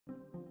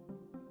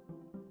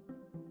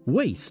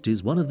Waste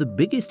is one of the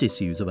biggest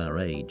issues of our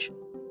age.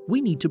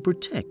 We need to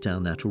protect our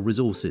natural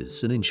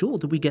resources and ensure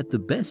that we get the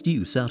best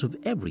use out of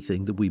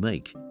everything that we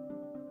make.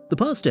 The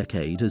past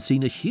decade has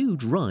seen a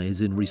huge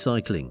rise in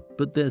recycling,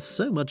 but there's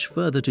so much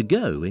further to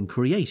go in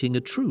creating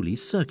a truly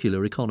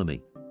circular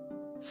economy.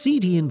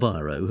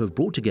 CDEnviro have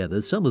brought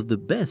together some of the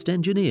best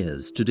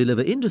engineers to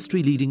deliver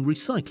industry-leading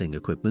recycling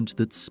equipment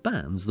that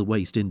spans the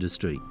waste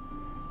industry.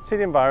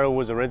 CDEnviro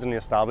was originally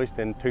established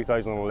in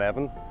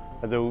 2011,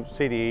 although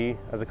CDE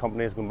as a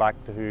company has gone back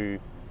to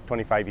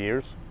 25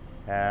 years.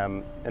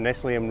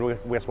 Initially in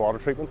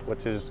wastewater treatment,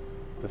 which is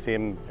the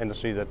same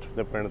industry that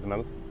we're in at the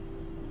minute.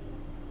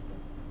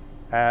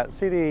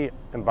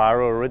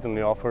 CDEnviro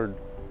originally offered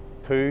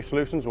two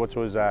solutions, which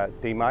was a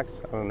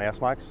D-Max and an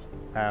S-Max,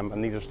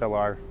 and these are still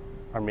our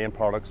main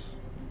products,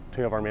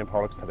 two of our main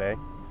products today.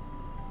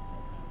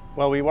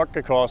 Well, we work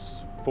across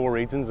 4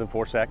 regions and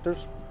 4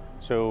 sectors,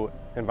 so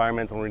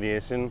environmental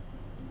remediation,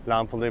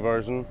 landfill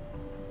diversion,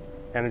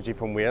 energy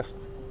from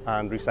waste,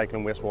 and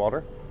recycling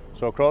wastewater.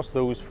 So across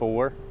those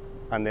 4,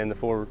 and then the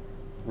 4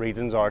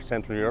 regions are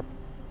Central Europe,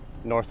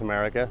 North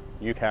America,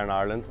 UK and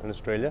Ireland, and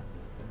Australia.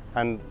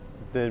 And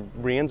the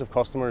range of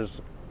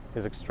customers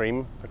is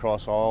extreme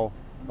across all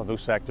of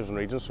those sectors and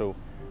regions. So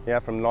yeah,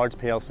 from large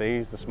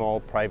PLCs to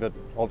small private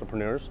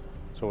entrepreneurs.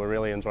 So we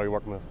really enjoy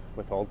working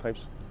with all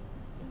types.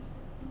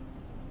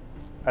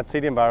 At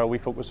CDEnviro, we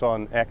focus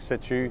on ex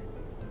situ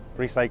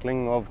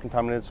recycling of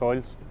contaminated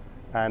soils.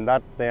 And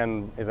that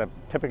then is a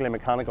typically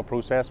mechanical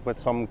process with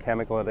some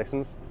chemical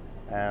additions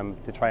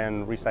to try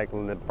and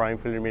recycle the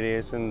brownfield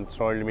remediation,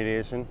 soil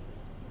remediation.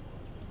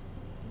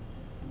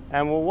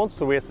 And well, once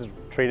the waste is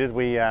treated,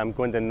 we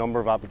go into a number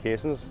of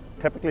applications,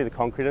 typically the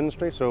concrete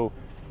industry, so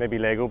maybe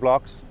Lego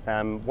blocks.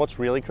 What's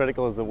really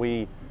critical is that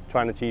we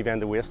try and achieve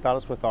end of waste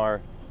status with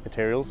our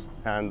materials,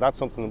 and that's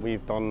something that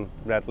we've done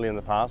readily in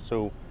the past.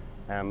 So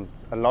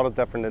a lot of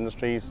different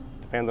industries,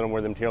 depending on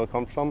where the material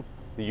comes from,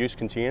 the use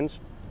can change,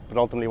 but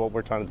ultimately what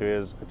we're trying to do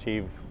is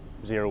achieve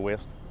zero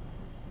waste.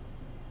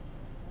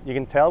 You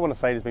can tell when a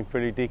site has been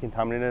fully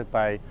decontaminated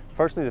by,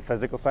 firstly, the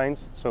physical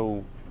signs,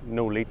 so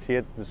no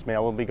leachate, the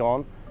smell will be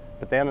gone.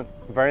 But then,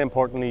 very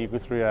importantly, you go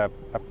through a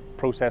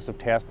process of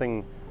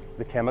testing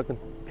the chemical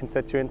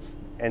constituents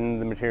in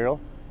the material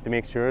to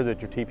make sure that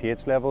your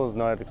TPH level is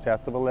now at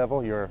acceptable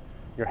level, your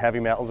heavy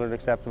metals are at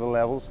acceptable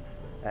levels.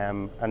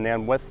 And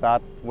then with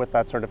that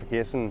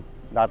certification,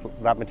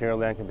 that material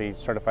then can be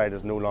certified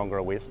as no longer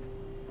a waste.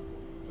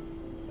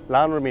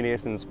 Land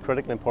remediation is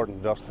critically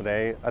important to us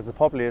today. As the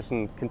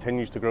population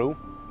continues to grow,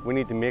 we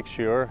need to make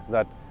sure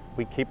that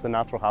we keep the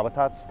natural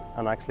habitats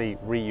and actually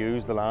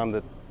reuse the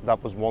land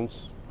that was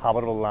once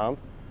habitable land.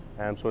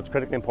 So it's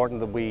critically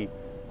important that we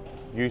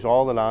use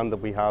all the land that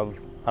we have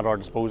at our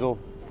disposal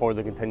for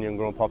the continuing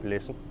growing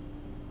population.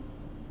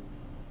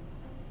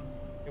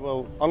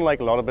 Well,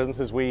 unlike a lot of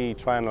businesses, we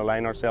try and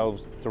align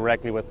ourselves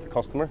directly with the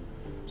customer.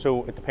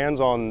 So it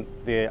depends on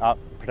the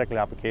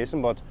particular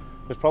application, but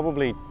there's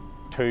probably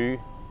two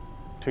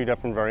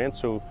different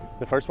variants. So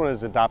the first one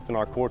is adapting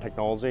our core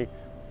technology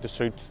to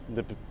suit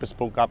the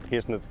bespoke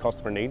application that the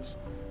customer needs.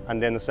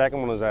 And then the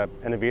second one is an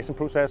innovation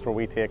process where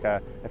we take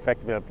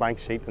effectively a blank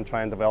sheet and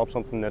try and develop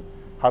something that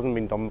hasn't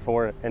been done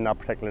before in that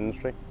particular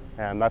industry.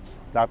 And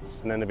that's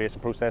an innovation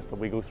process that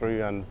we go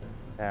through, and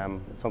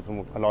it's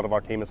something a lot of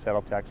our team is set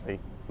up to actually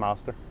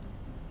master.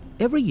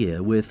 Every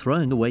year we're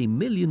throwing away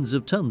millions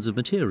of tons of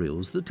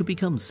materials that could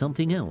become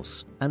something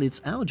else, and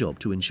it's our job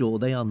to ensure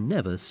they are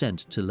never sent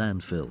to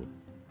landfill.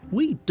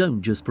 We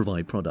don't just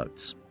provide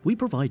products, we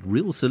provide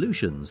real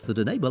solutions that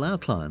enable our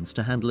clients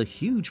to handle a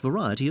huge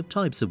variety of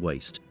types of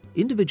waste,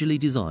 individually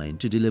designed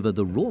to deliver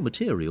the raw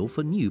material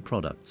for new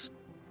products.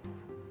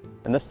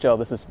 In this job,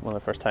 this is one of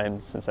the first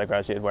times since I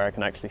graduated where I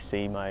can actually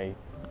see my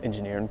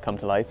engineering come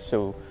to life.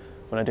 So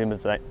when I do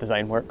my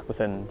design work,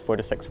 within 4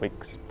 to 6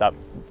 weeks, that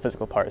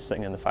physical part is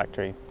sitting in the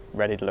factory,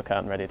 ready to look at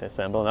and ready to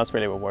assemble. And that's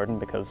really rewarding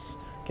because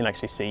you can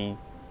actually see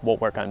what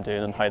work I'm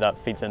doing and how that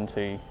feeds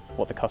into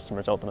what the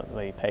customer's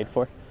ultimately paid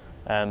for.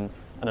 And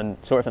then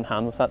sort of in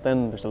hand with that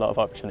then, there's a lot of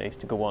opportunities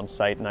to go on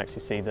site and actually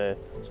see the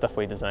stuff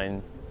we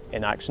design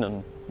in action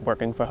and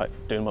working for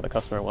doing what the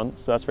customer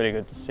wants. So that's really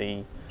good to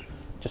see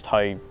just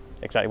how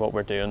exactly what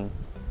we're doing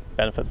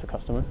benefits the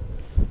customer.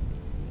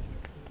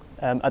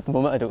 At the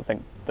moment, I don't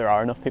think there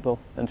are enough people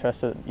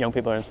interested, young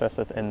people are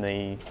interested in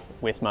the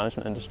waste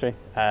management industry.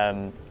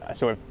 It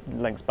sort of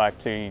links back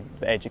to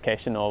the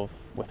education of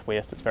with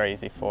waste. It's very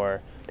easy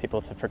for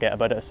people to forget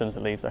about it as soon as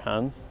it leaves their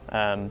hands.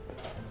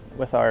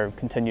 With our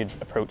continued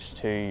approach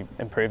to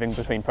improving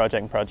between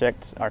project and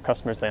project, our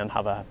customers then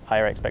have a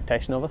higher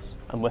expectation of us.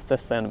 And with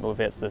this then it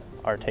motivates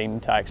our team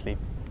to actually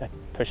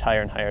push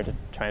higher and higher to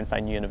try and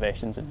find new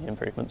innovations and new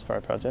improvements for our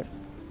projects.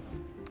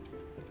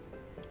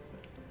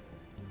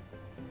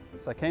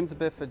 So I came to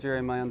Biffa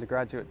during my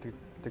undergraduate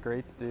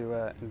degree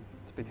to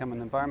become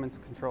an environmental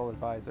control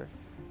advisor,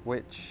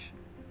 which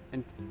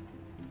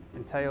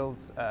entails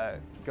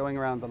going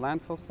around the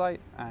landfill site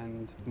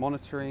and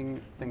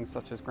monitoring things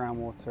such as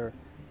groundwater,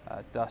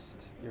 dust,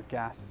 your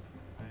gas,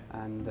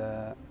 and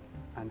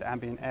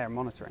ambient air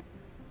monitoring.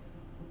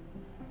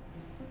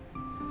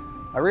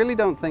 I really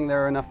don't think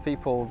there are enough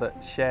people that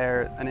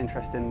share an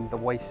interest in the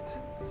waste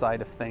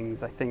side of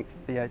things. I think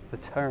the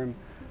term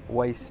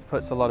waste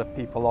puts a lot of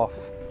people off.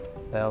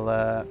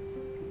 They'll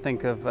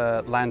think of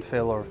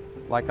landfill, or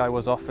like I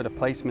was offered a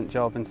placement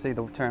job and see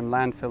the term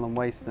landfill and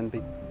waste and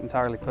be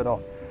entirely put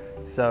off.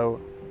 So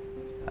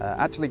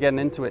actually getting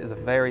into it is a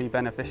very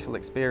beneficial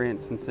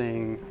experience, and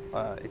seeing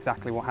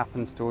exactly what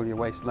happens to all your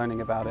waste,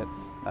 learning about it,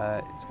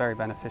 it's very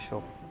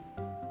beneficial.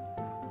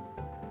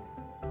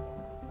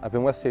 I've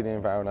been with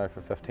CDEnviro now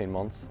for 15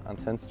 months, and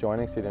since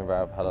joining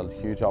CDEnviro I've had a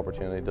huge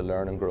opportunity to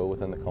learn and grow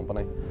within the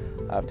company.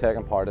 I've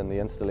taken part in the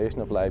installation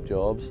of live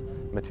jobs,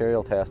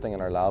 material testing in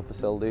our lab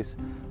facilities.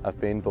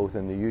 I've been both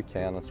in the UK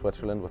and in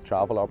Switzerland with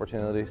travel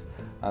opportunities,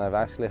 and I've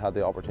actually had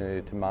the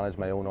opportunity to manage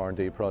my own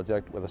R&D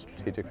project with a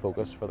strategic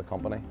focus for the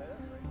company.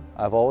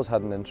 I've always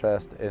had an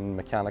interest in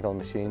mechanical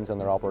machines and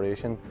their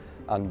operation,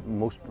 and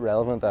most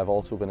relevant, I've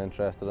also been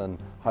interested in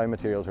how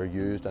materials are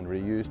used and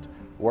reused.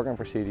 Working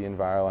for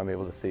CDEnviro, I'm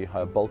able to see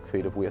how a bulk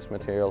feed of waste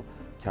material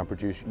can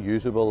produce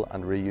usable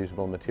and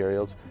reusable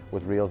materials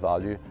with real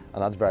value,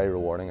 and that's very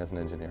rewarding as an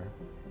engineer.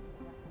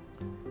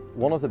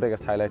 One of the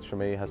biggest highlights for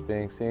me has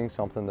been seeing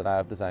something that I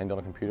have designed on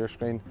a computer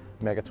screen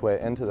make its way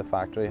into the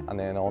factory and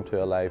then onto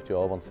a live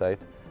job on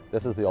site.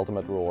 This is the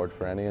ultimate reward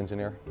for any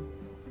engineer.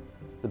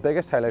 The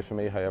biggest highlight for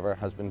me, however,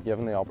 has been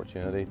given the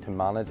opportunity to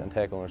manage and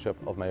take ownership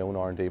of my own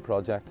R&D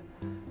project.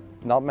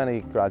 Not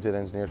many graduate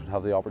engineers would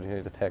have the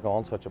opportunity to take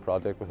on such a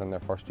project within their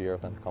first year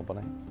within the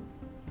company.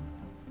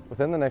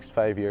 Within the next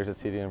 5 years at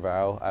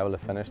CDEnviro, I will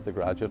have finished the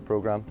graduate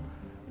programme.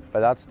 By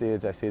that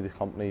stage, I see the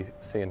company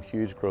seeing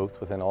huge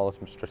growth within all its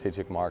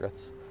strategic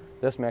markets.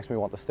 This makes me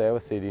want to stay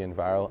with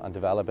CDEnviro and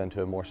develop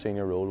into a more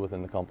senior role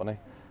within the company.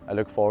 I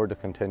look forward to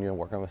continuing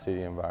working with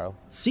CDEnviro.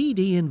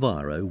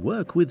 CDEnviro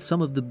work with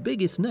some of the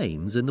biggest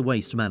names in the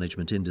waste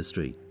management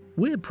industry.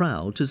 We're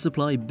proud to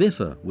supply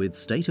Biffa with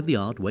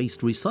state-of-the-art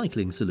waste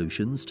recycling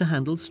solutions to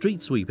handle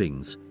street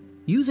sweepings.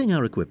 Using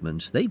our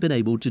equipment, they've been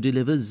able to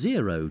deliver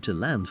zero to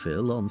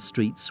landfill on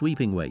street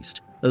sweeping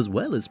waste, as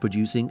well as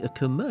producing a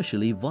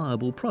commercially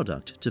viable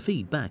product to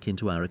feed back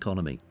into our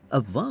economy.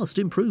 A vast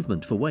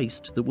improvement for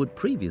waste that would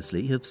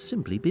previously have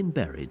simply been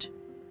buried.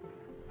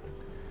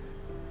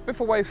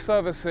 Biffa Waste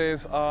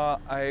Services are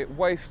a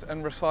waste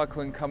and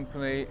recycling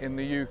company in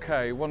the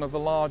UK, one of the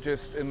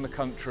largest in the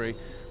country.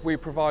 We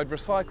provide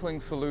recycling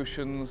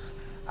solutions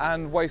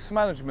and waste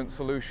management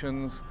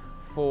solutions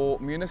for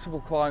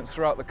municipal clients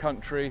throughout the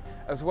country,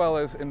 as well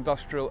as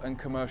industrial and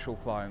commercial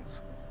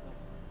clients.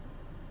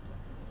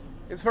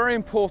 It's very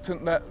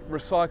important that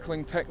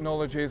recycling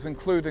technologies,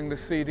 including the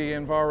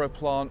CDEnviro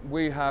plant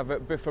we have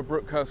at Biffa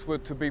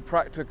Brookhurstwood, to be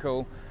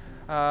practical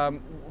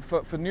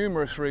for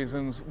numerous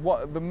reasons.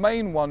 The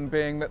main one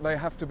being that they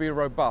have to be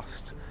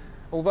robust.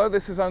 Although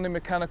this is only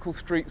mechanical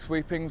street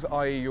sweepings,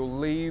 i.e. your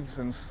leaves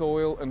and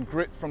soil and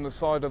grit from the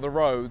side of the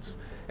roads,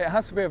 it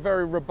has to be a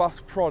very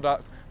robust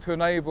product to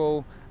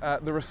enable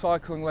the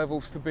recycling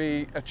levels to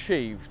be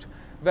achieved.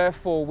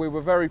 Therefore, we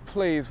were very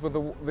pleased with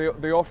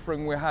the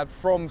offering we had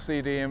from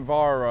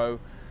CDEnviro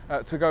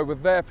to go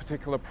with their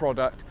particular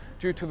product,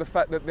 due to the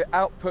fact that the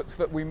outputs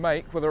that we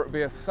make, whether it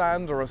be a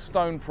sand or a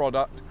stone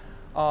product,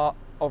 are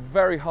of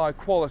very high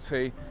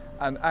quality,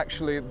 and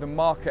actually the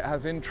market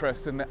has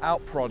interest in the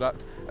out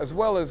product, as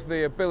well as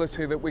the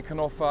ability that we can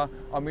offer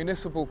our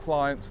municipal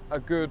clients a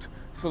good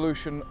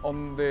solution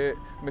on the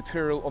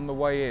material on the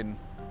way in.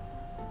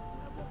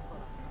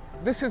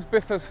 This is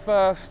Biffa's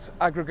first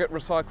aggregate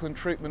recycling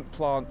treatment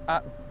plant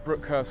at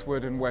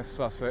Brookhurstwood in West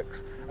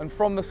Sussex, and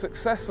from the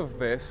success of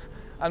this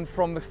and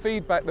from the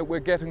feedback that we're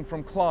getting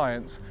from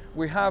clients,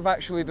 we have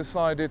actually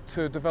decided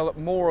to develop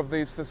more of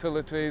these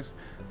facilities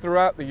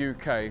throughout the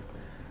UK,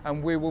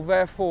 and we will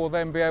therefore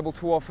then be able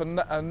to offer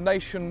a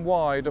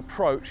nationwide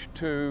approach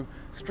to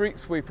street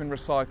sweeping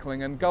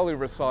recycling and gully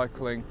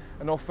recycling,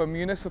 and offer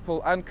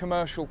municipal and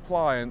commercial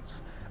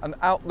clients an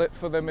outlet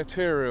for their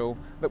material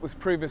that was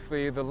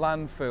previously either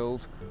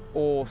landfilled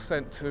or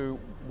sent to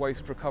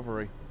waste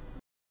recovery.